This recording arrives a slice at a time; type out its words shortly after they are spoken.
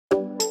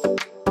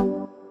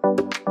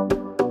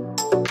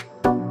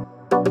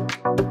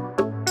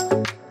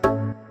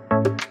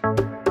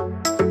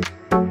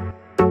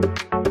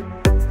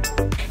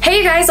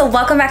guys,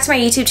 welcome back to my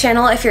YouTube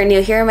channel. If you're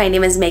new here, my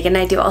name is Megan.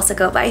 I do also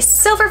go by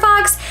Silver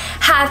Fox.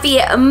 Happy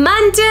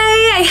Monday!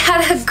 I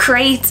had a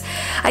great,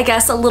 I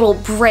guess, a little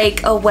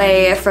break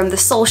away from the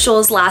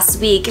socials last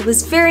week. It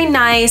was very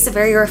nice,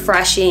 very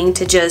refreshing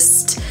to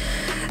just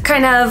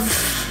kind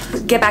of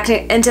get back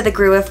into the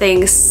groove of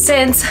things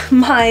since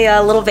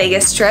my little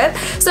Vegas trip.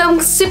 So I'm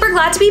super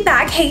glad to be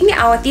back hanging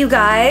out with you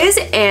guys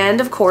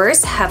and of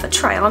course have a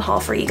try on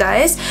haul for you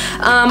guys.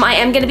 I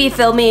am going to be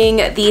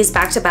filming these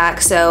back to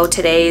back, so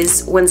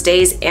today's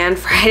Wednesdays and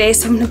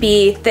Fridays, so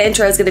the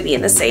intro is going to be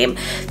in the same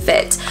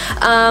fit.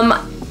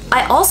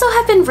 I also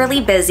have been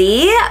really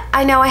busy.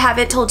 I know I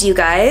haven't told you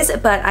guys,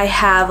 but I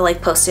have like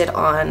posted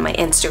on my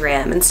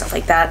Instagram and stuff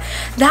like that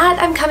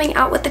I'm coming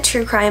out with the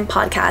true crime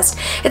podcast.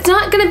 It's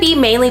not gonna be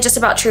mainly just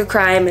about true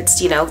crime.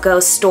 It's, you know,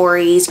 ghost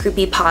stories,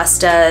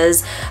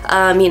 creepypastas,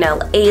 you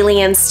know,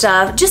 alien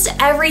stuff, just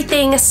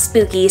everything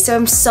spooky. So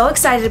I'm so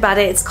excited about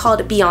it. It's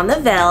called Beyond the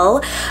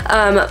Veil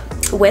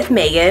with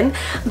Megan.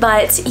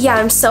 But yeah,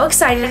 I'm so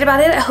excited about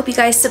it. I hope you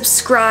guys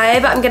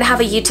subscribe. I'm gonna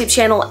have a YouTube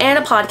channel and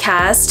a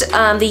podcast.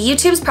 The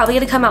YouTube's probably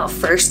gonna come out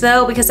first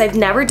though, because I've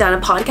never done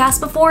a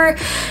podcast before,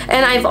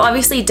 and I've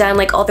obviously done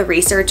like all the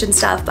research and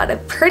stuff, but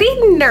I'm pretty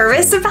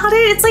nervous about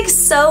it. It's like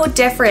so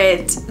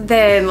different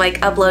than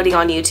like uploading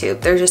on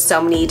YouTube. There's just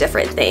so many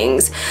different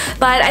things,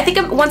 but I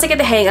think once I get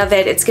the hang of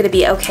it, it's gonna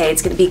be okay.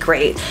 It's gonna be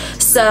great.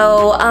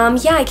 So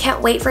yeah, I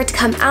can't wait for it to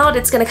come out.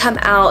 It's gonna come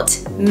out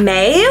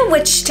May,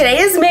 which today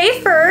is May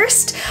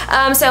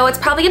 1st. So it's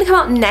probably gonna come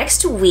out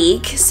next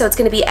week. So it's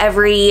gonna be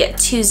every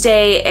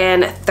Tuesday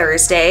and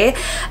Thursday.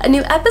 A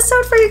new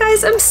episode for you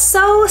guys. I'm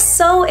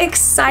so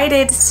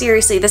excited.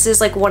 Seriously, this is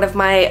like one of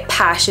my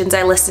passions.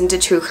 I listen to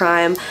true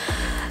crime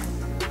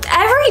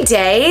every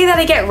day that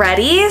I get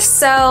ready,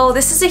 so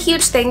this is a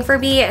huge thing for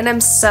me, and I'm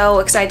so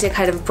excited to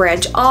kind of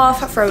branch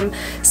off from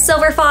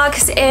Silver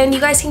Fox and you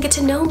guys can get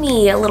to know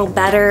me a little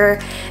better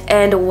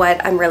and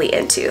what I'm really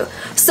into.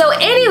 So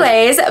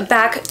anyways,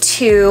 back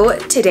to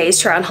today's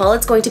try on haul.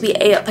 It's going to be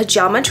a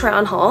pajama try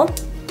on haul.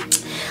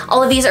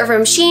 All of these are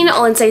from Shein,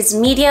 all in size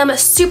medium,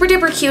 super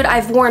duper cute.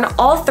 I've worn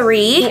all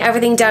three,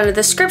 everything down in the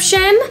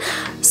description,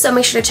 so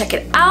make sure to check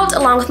it out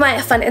along with my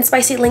fun and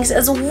spicy links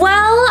as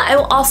well. I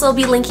will also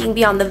be linking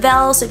Beyond the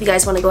Veil, so if you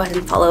guys want to go ahead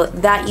and follow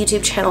that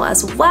YouTube channel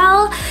as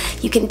well,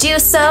 you can do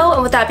so.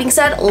 And with that being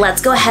said,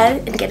 let's go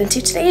ahead and get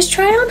into today's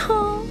try on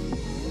haul.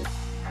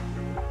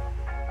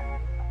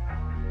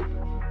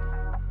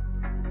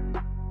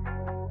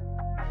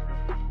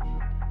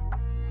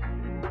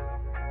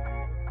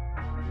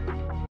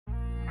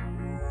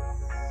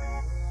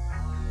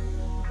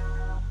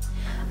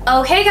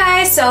 Okay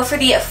guys, so for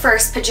the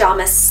first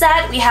pajama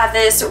set, we have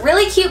this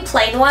really cute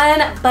plain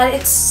one, but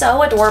it's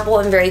so adorable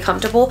and very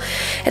comfortable.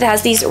 It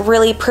has these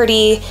really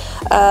pretty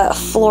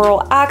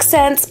floral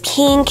accents,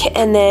 pink,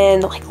 and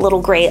then like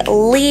little gray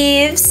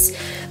leaves.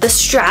 The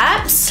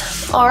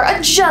straps are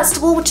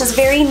adjustable, which is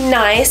very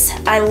nice.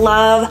 I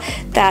love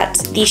that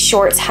these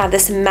shorts have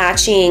this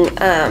matching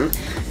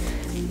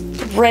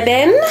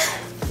ribbon.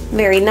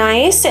 Very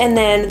nice, and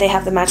then they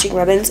have the matching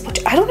ribbons,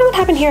 which I don't know what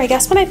happened here. I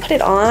guess when I put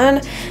it on,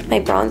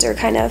 my bronzer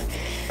kind of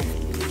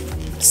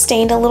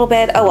stained a little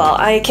bit. Oh well,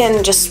 I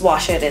can just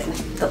wash it and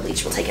the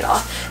bleach will take it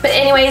off. But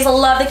anyways, I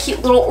love the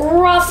cute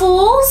little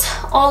ruffles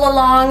all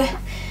along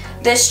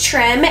this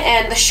trim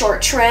and the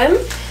short trim.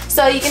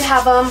 So you can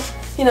have them,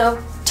 you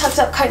know, tucked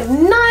up kind of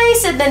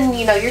nice, and then,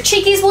 you know, your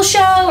cheekies will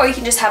show, or you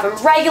can just have them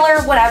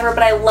regular, whatever.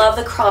 But I love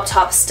the crop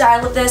top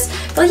style of this.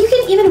 But you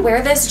can even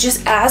wear this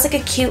just as like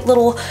a cute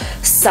little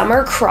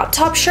summer crop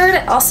top shirt.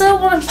 I also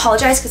want to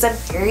apologize because I'm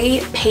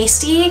very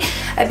pasty.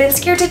 I've been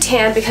scared to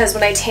tan because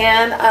when I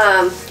tan,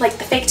 like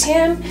the fake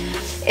tan,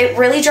 it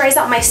really dries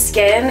out my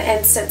skin,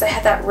 and since I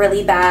had that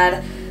really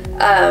bad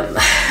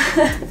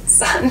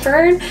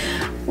sunburn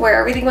where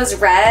everything was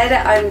red,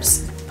 I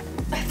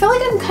feel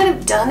like I'm kind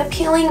of done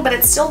peeling, but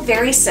it's still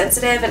very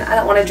sensitive and I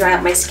don't want to dry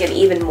out my skin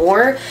even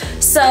more.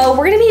 So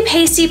we're gonna be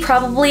pasty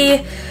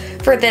probably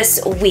for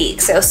this week.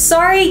 So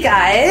sorry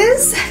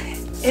guys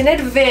in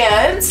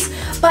advance,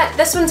 but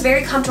this one's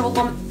very comfortable.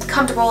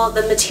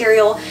 The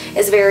material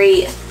is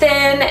very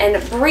thin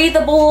and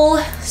breathable.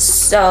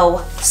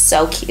 So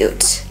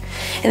cute.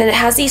 And then it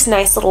has these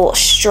nice little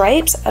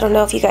stripes. I don't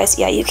know if you guys,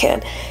 yeah, you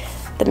can.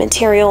 The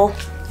material,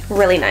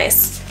 really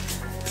nice.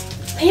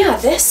 Yeah,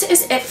 this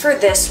is it for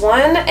this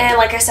one, and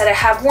like I said, I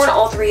have worn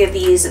all three of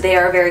these. They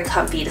are very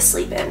comfy to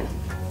sleep in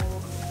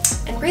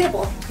and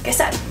breathable, like I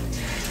said.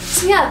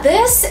 So yeah,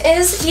 this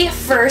is the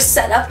first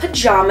set of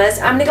pajamas.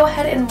 I'm gonna go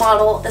ahead and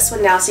model this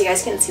one now so you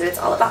guys can see what it's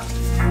all about.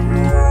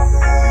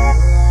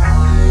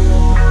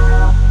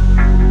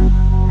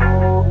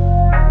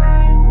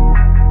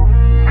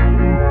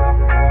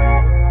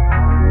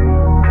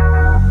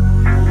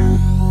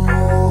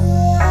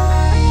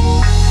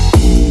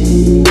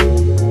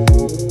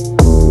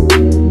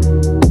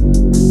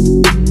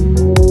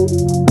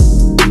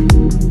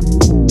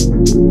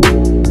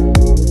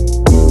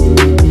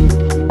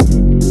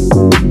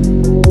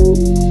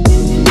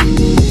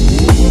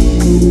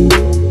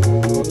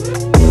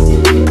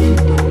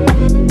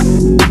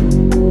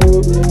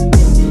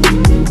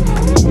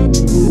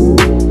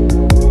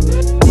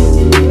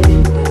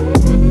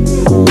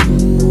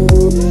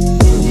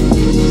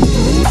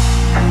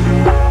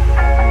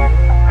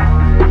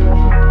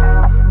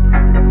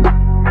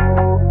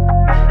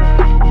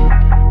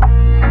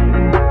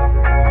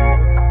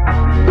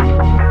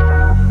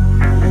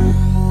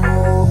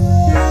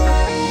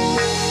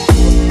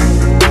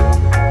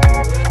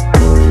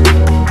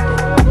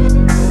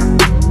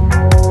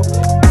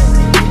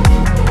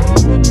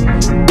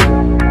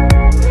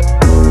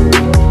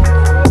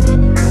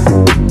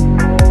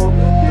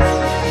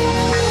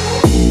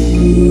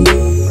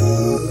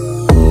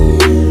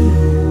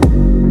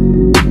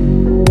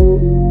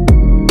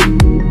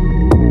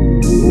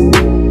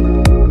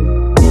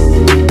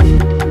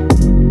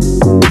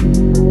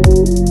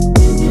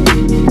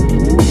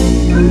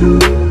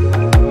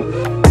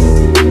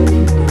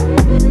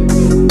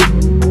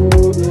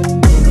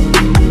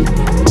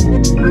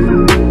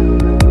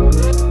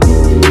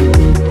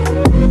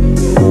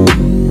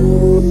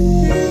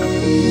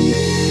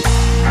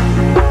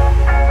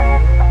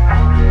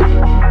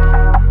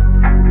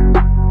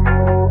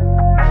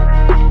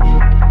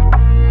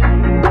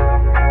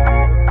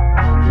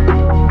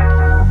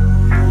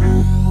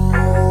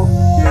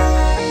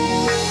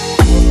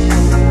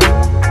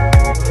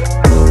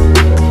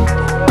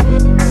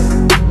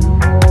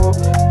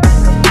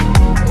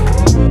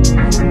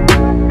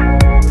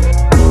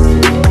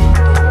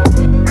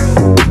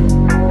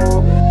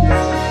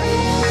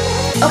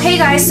 Okay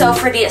guys, so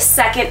for the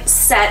second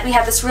set, we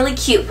have this really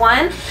cute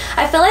one.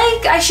 I feel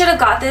like I should have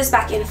got this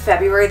back in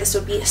February. This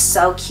would be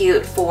so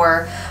cute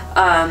for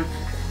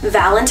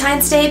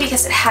Valentine's Day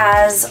because it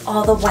has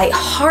all the white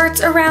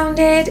hearts around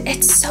it.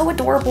 It's so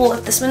adorable.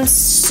 This one's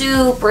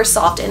super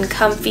soft and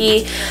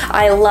comfy.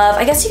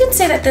 I guess you can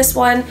say that this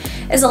one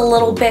is a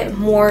little bit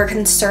more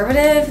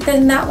conservative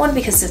than that one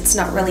because it's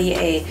not really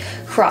a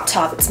crop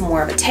top, it's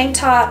more of a tank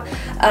top.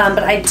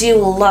 But I do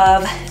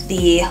love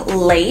the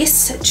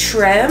lace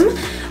trim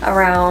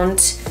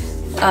around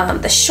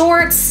the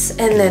shorts,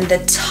 and then the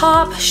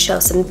top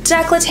shows some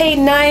décolleté.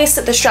 Nice.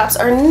 The straps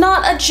are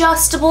not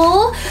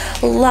adjustable.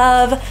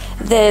 Love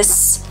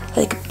this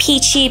like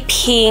peachy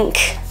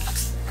pink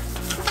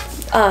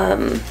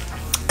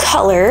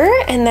color,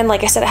 and then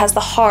like I said, it has the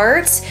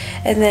hearts,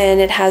 and then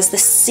it has the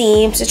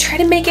seam to try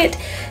to make it,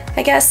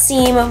 I guess,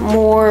 seem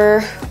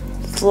more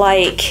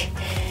like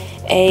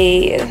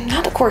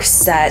not a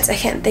corset. I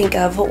can't think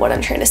of what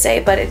I'm trying to say,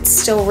 but it's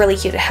still really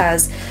cute. It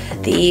has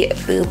the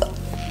boob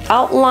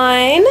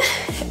outline,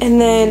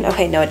 and then,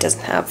 okay, no, it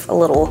doesn't have a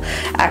little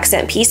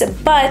accent piece,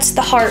 but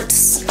the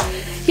hearts,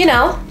 you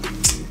know,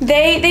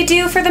 they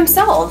do for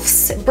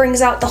themselves. It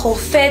brings out the whole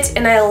fit,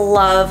 and I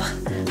love,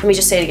 let me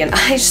just say it again,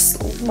 I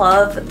just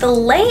love the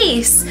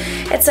lace.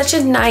 It's such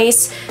a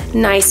nice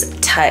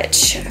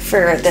touch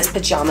for this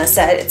pajama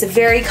set. It's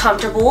very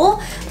comfortable.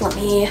 Let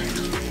me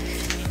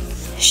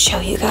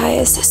show you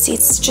guys. See,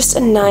 it's just a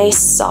nice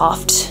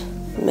soft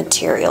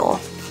material.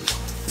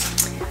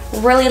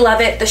 Really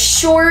love it. The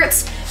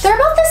shorts, they're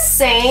about the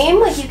same.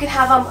 Like you can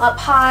have them up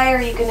high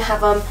or you can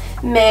have them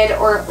mid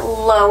or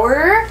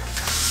lower,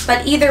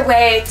 but either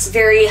way, it's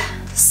very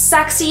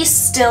sexy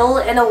still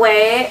in a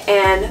way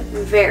and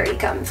very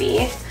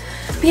comfy.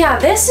 But yeah,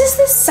 this is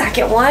the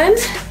second one.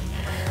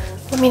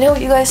 Let me know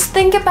what you guys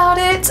think about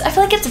it. I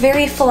feel like it's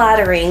very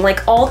flattering.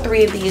 Like all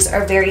three of these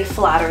are very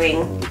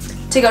flattering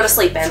to go to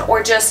sleep in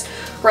or just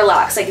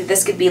relax. Like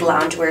this could be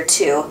loungewear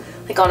too,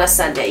 like on a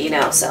Sunday, you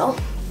know, so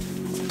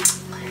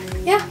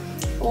yeah,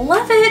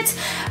 love it.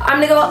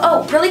 I'm gonna go,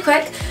 oh, really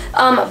quick,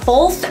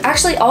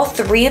 actually all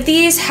three of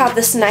these have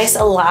this nice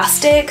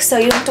elastic, so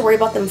you don't have to worry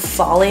about them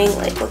falling.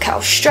 Like look how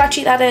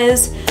stretchy that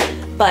is,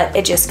 but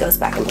it just goes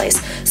back in place.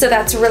 So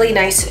that's really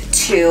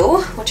nice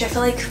too, which I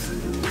feel like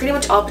pretty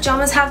much all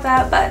pajamas have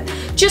that, but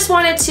just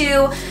wanted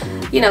to,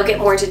 you know, get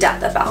more into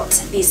depth about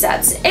these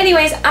sets.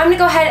 Anyways, I'm gonna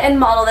go ahead and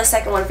model the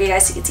second one for you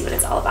guys so you can see what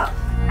it's all about.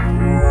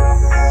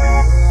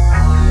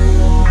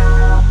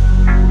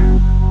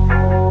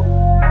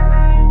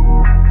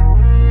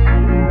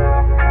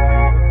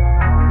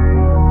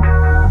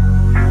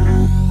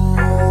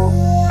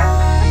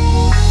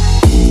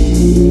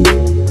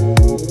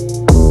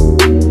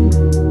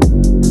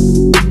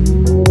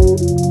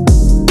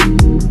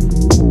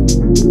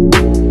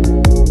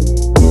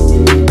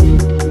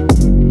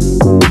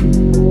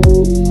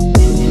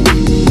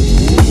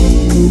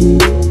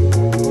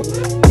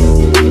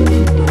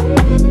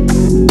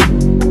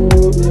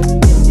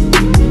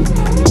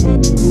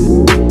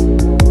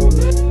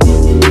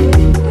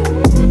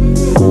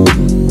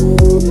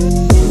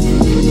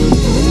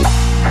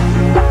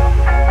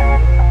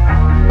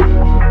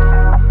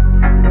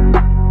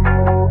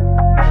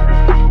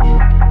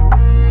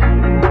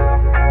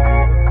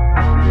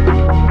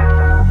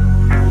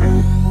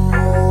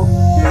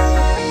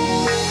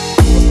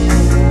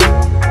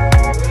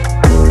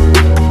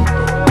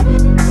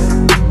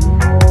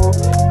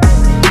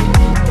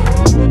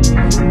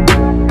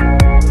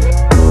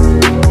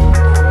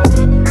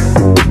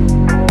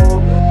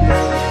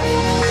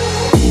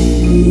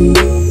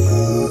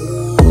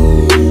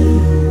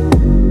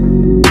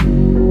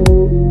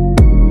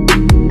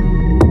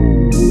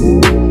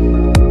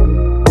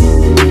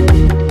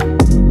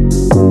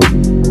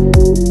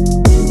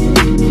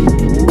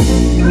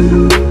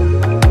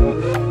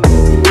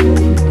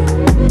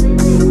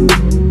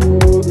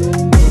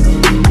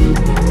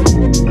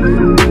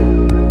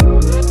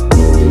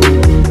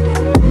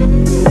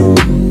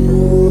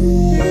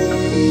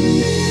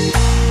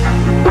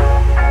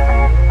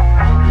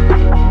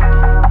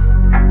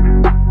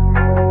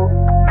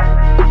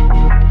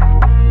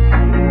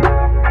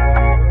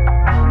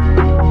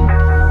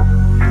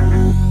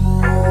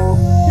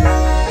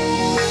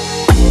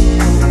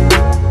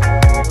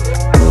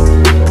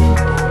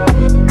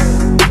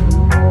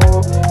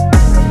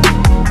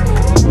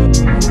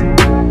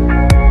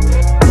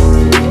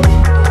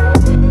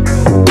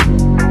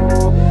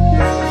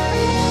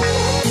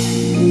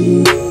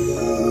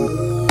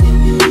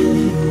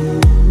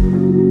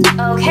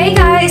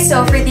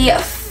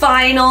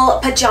 final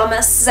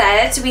pajama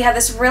set. We have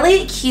this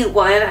really cute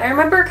one. I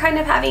remember kind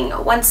of having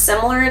one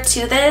similar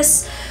to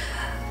this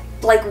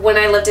like when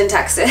I lived in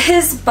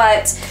Texas,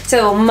 but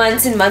so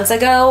months and months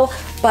ago,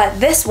 but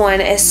this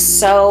one is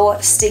so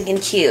stinking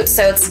cute.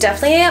 So it's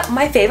definitely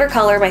my favorite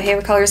color. My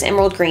favorite color is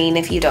emerald green,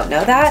 if you don't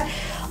know that.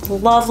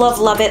 Love, love,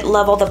 love it.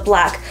 Love all the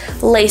black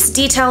lace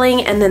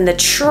detailing, and then the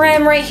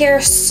trim right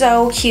here,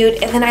 so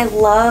cute. And then I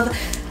love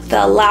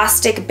the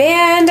elastic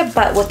band,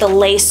 but with the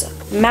lace,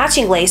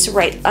 matching lace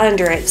right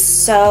under it.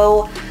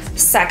 So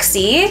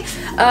sexy.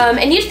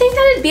 And you'd think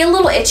that it'd be a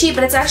little itchy,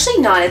 but it's actually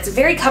not. It's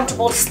very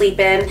comfortable to sleep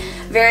in,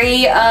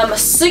 very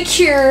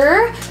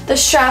secure. The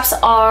straps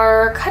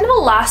are kind of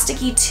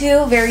elasticy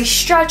too, very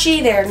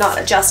stretchy. They're not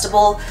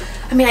adjustable.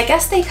 I mean, I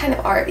guess they kind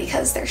of are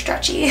because they're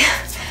stretchy.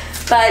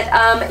 But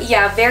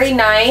yeah, very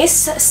nice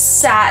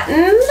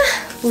satin.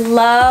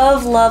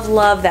 Love, love,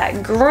 love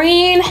that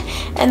green.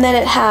 And then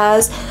it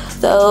has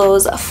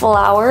those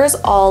flowers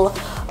all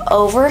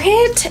over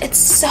it. It's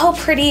so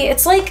pretty.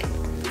 It's like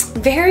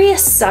very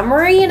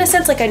summery in a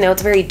sense. Like, I know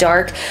it's very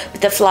dark,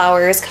 but the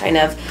flowers kind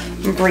of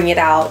bring it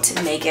out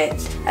and make it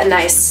a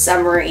nice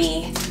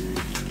summery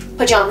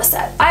pajama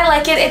set. I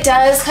like it. It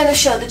does kind of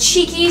show the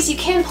cheekies. You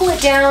can pull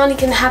it down, you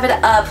can have it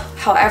up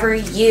however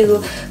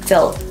you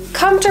feel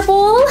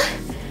comfortable,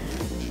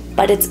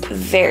 but it's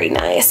very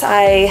nice.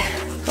 I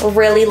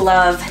really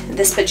love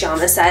this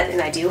pajama set,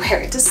 and I do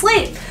wear it to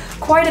sleep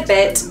quite a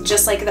bit,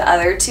 just like the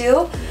other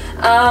two.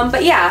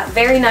 But yeah,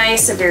 very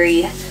nice,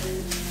 very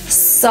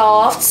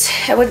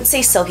soft. I wouldn't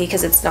say silky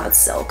because it's not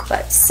silk,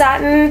 but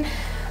satin.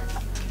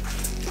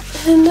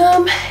 And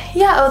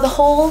yeah, oh, the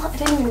whole, I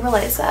didn't even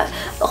realize that.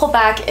 The whole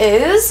back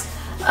is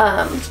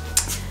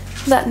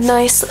that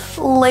nice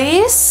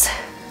lace.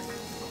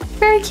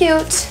 Very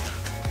cute.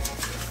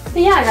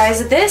 But yeah,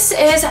 guys, this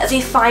is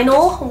the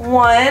final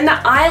one.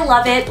 I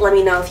love it. Let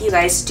me know if you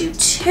guys do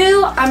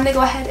too. I'm gonna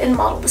go ahead and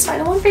model this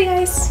final one for you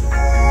guys.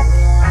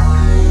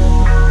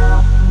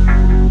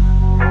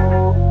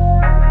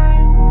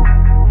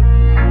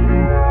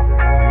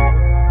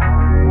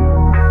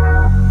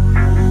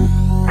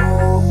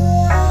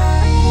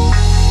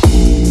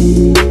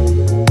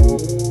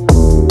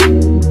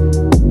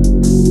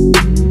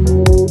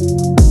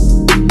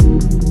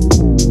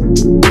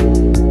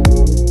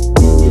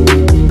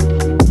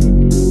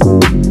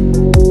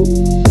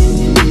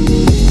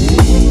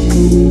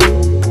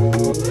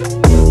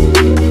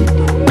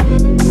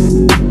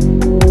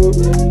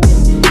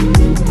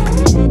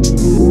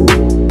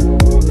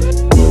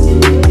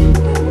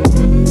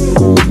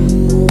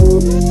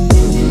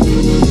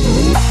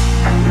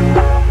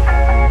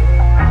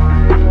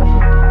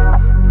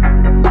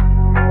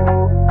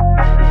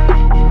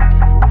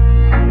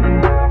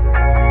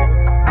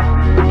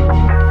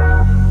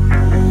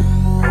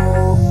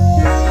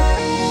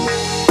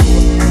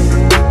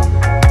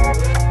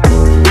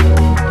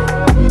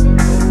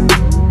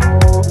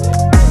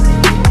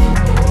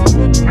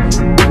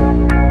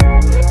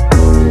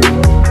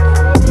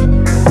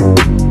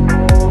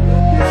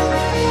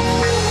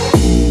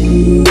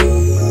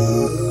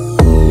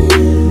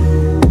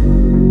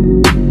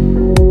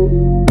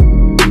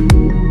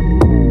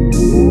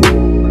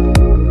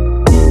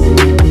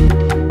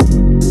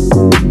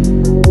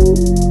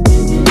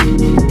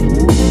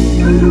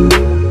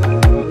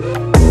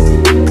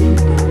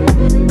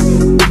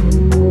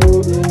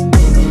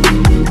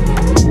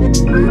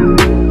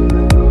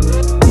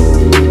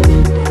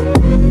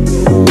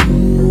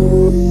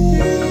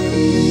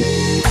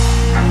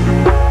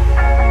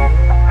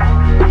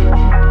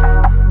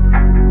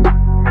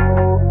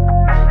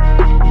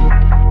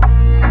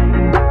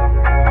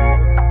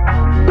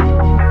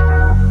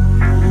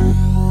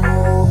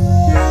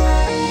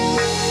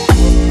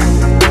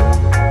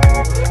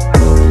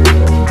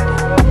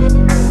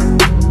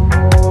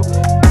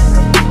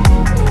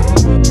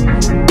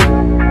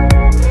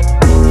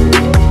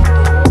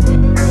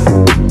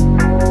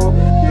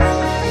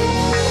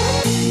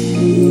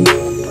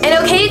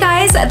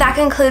 That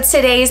concludes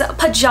today's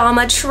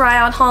pajama try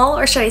on haul,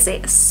 or should I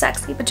say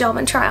sexy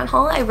pajama try on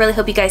haul. I really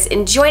hope you guys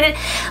enjoyed it.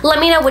 Let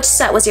me know which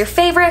set was your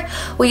favorite,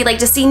 what you'd like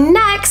to see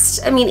next.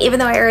 I mean, even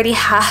though I already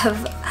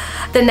have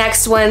the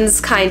next ones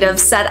kind of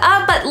set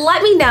up, but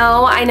let me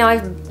know. I know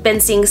I've been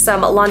seeing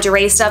some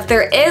lingerie stuff.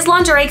 There is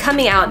lingerie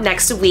coming out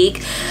next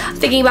week. I'm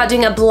thinking about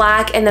doing a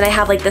black, and then I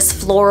have like this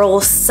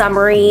floral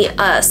summery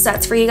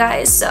sets for you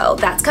guys. So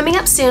that's coming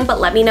up soon,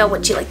 but let me know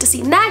what you'd like to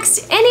see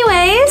next.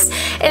 Anyways,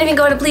 and if you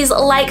go to please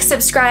like,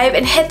 subscribe,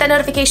 and hit that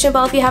notification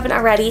bell if you haven't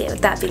already.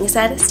 With that being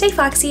said, stay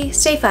foxy,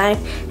 stay fine,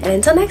 and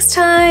until next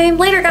time,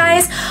 later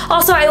guys.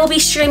 Also, I will be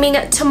streaming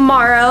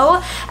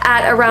tomorrow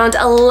at around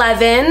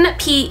 11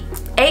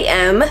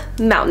 a.m.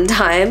 Mountain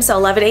Time, so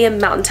 11 a.m.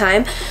 Mountain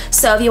Time.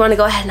 So if you want to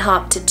go ahead and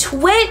hop to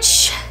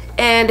Twitch,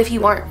 and if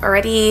you aren't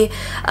already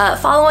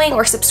following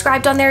or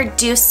subscribed on there,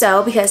 do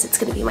so, because it's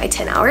going to be my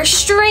 10-hour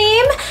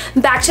stream.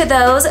 Back to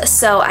those,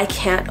 so I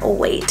can't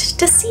wait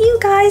to see you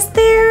guys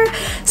there.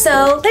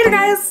 So later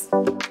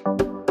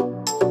guys.